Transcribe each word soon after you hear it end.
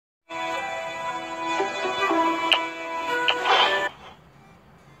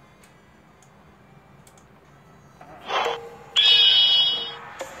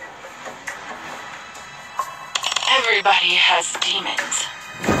Everybody has demons.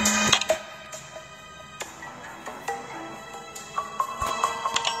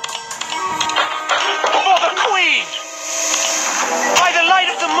 For the Queen! By the light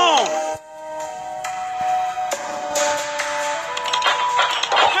of the moon!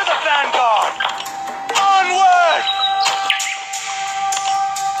 To the vanguard! Onward!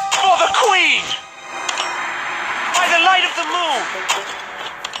 For the Queen! By the light of the moon!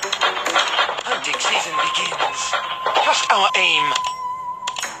 Hunting season begins. Trust our aim.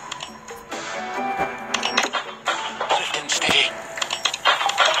 Swift and steady.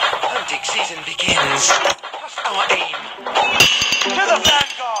 Hunting season begins. Trust our aim. To the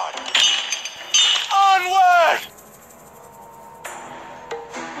vanguard! Onward!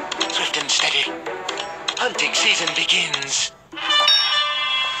 Swift and steady. Hunting season begins.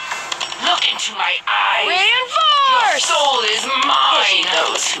 Look into my eyes. Reinforce! Your soul is mine.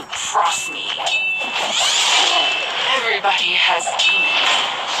 Those who cross me. Everybody has demons.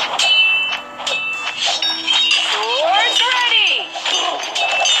 Swords ready!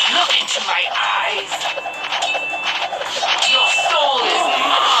 Look into my eyes. Your soul is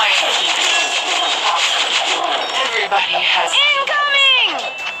mine. Everybody has Incoming!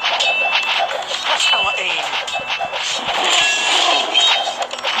 Trust our aim.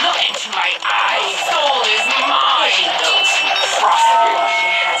 Look into my eyes. Soul is mine. Those who cross everybody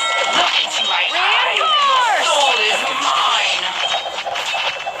has. Look into my eyes. Your soul is mine.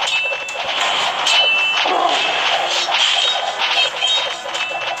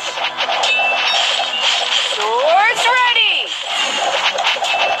 Swords ready!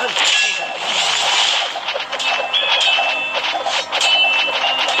 Hunting season begins.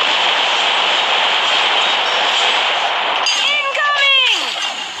 Incoming!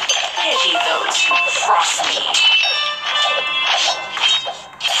 Pity those who cross me.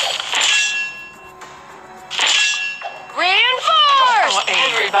 Reinforce! Our aim.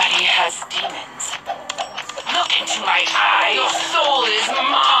 Everybody has demons. Look into my eyes. Your soul is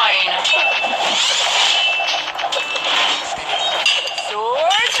mine.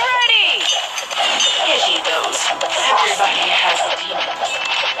 Swords ready! Pity those who everybody has demons.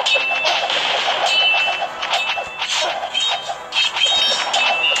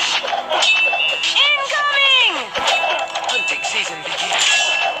 Incoming! Hunting season begins.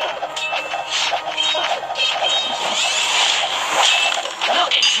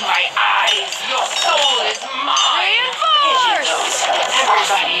 Look into my eyes. Your soul is mine. Pity Reinforce! those who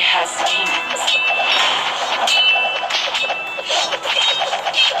everybody has demons.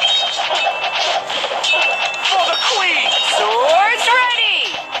 For the Queen! Swords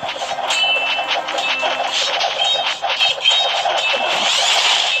ready!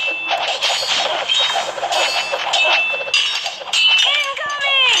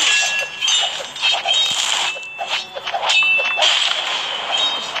 Incoming!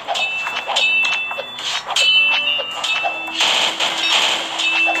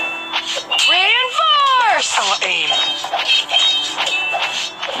 Reinforce! Our aim.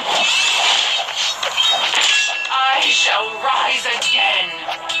 I shall rise again.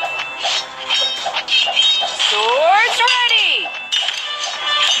 Swords ready!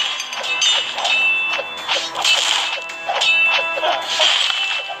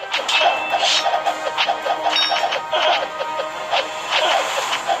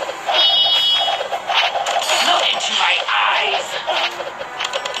 Look into my eyes.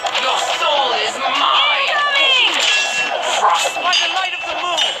 Your soul is mine. Pity those who cross me. By the light of the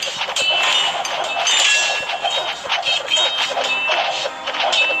moon!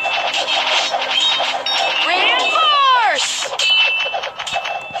 Reinforce!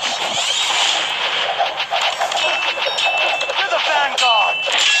 To the vanguard!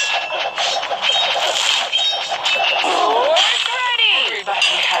 Swords ready!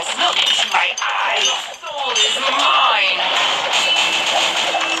 Everybody has look into my eyes. Your soul is mine.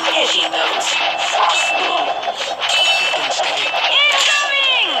 Pity those who cross me. Swift and steady.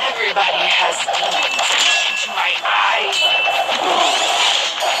 Incoming! Everybody has demons. Look into my eyes.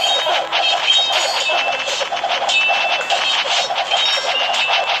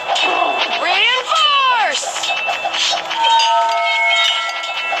 Reinforce!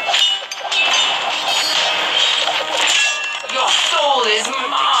 Your soul is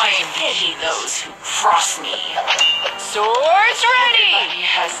mine. Pity those who cross me. Swords ready! Everybody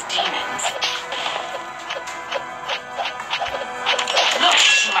has demons. Look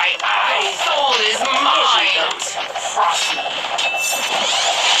into my eyes. Soul is mine. Those who cross me.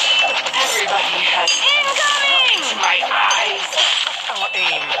 Everybody has Incoming! Look into my eyes. Our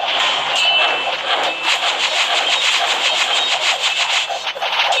aim.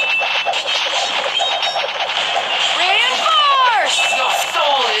 Reinforce!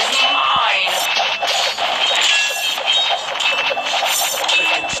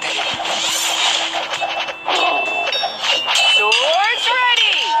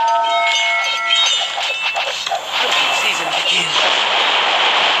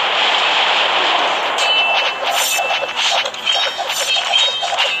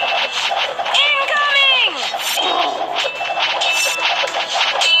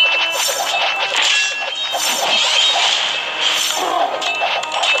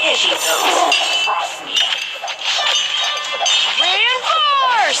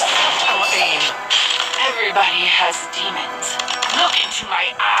 has demons. Look into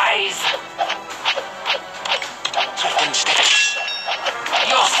my eyes. Swift and steady.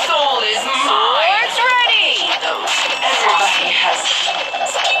 Your soul is mine. Swords ready! Those. Everybody has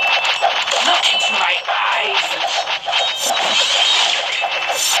demons. Look into my eyes.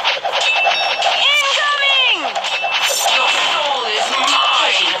 Incoming! Your soul is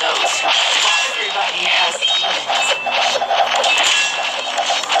mine. Those. Everybody has demons.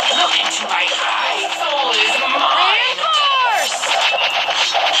 Look into my eyes. Soul is mine. Reinforce!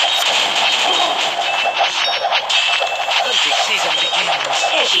 Hunting season begins.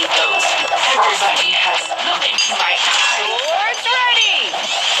 Edgy those. Everybody has. Look into my eyes.